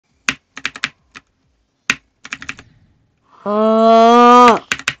Ah.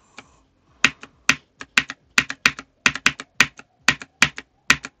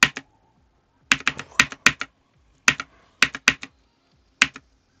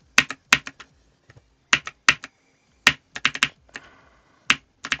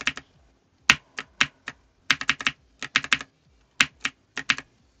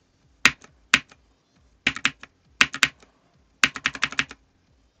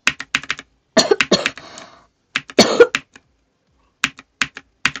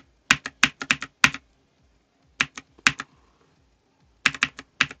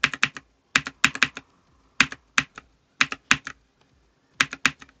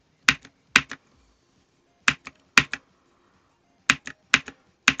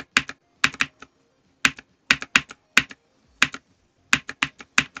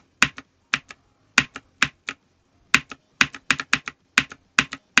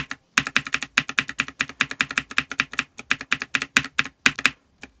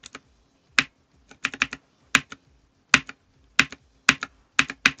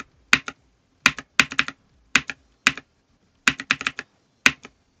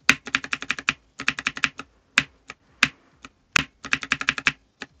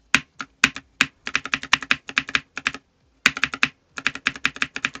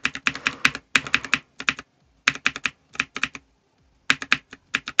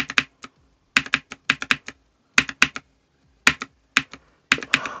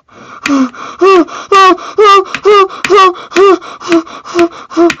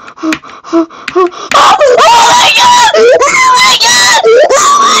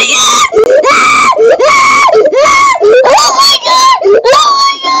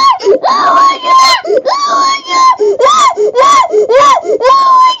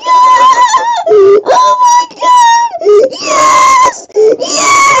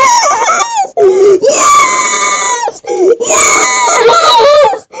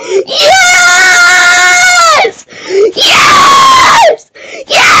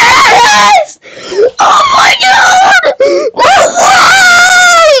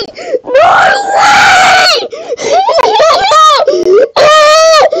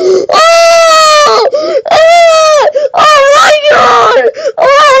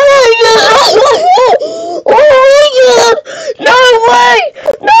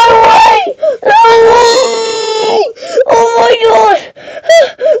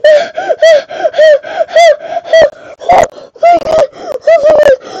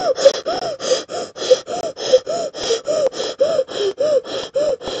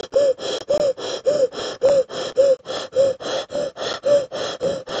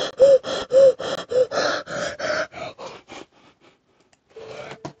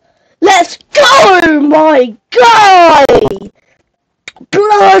 Let's go, my guy!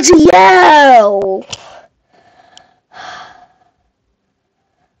 Bloody hell!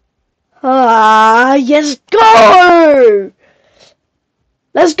 Ah, yes, go!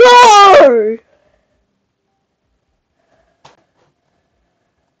 Let's go!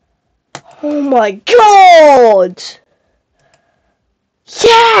 Oh my god!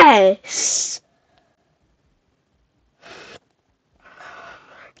 Yes!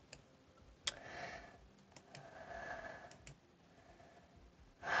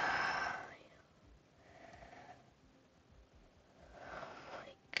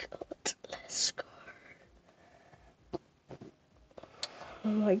 Let's go. Oh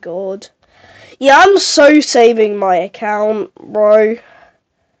my god. Yeah, I'm so saving my account, bro.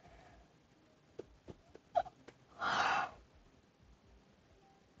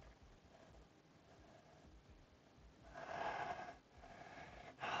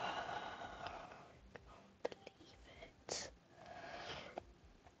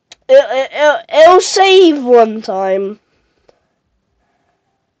 It'll save one time.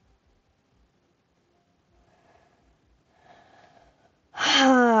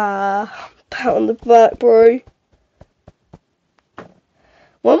 Pat on the back, bro.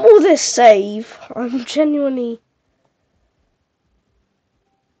 When will this save? I'm genuinely...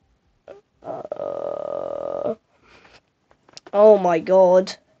 oh my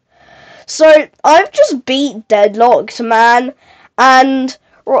god. So, I've just beat Deadlocked, man. And,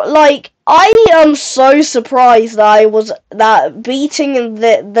 like, I am so surprised that beating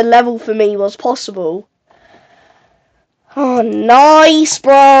the level for me was possible. Oh, nice,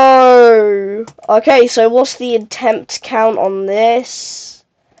 bro. Okay, so what's the attempt count on this?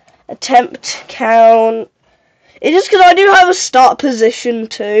 Attempt count. It's just because I do have a start position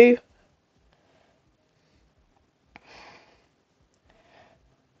too.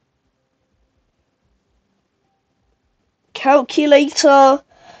 Calculator.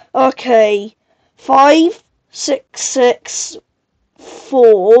 Okay. 5,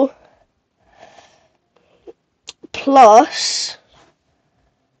 664 plus,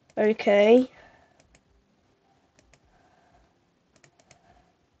 okay,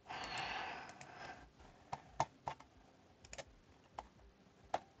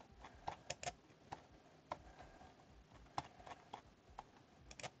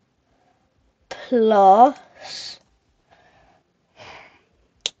 plus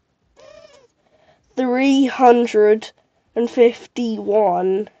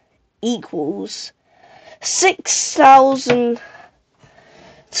 351 equals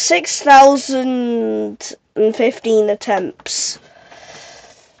 6,015 attempts.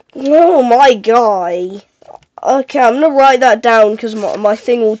 Oh my guy. Okay, I'm gonna write that down because my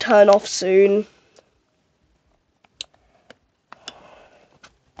thing will turn off soon.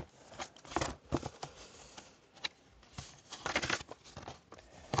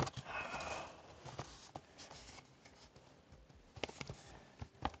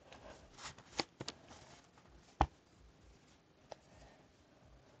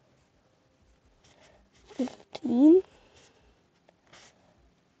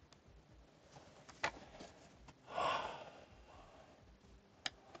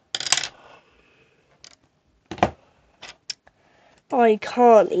 I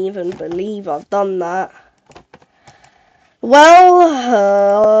can't even believe I've done that.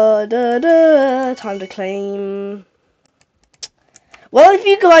 Well, time to claim. Well, if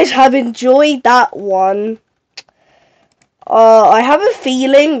you guys have enjoyed that one, I have a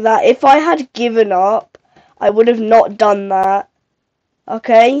feeling that if I had given up, I would have not done that.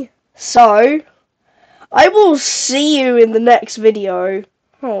 Okay? So, I will see you in the next video.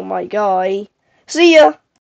 Oh my guy. See ya!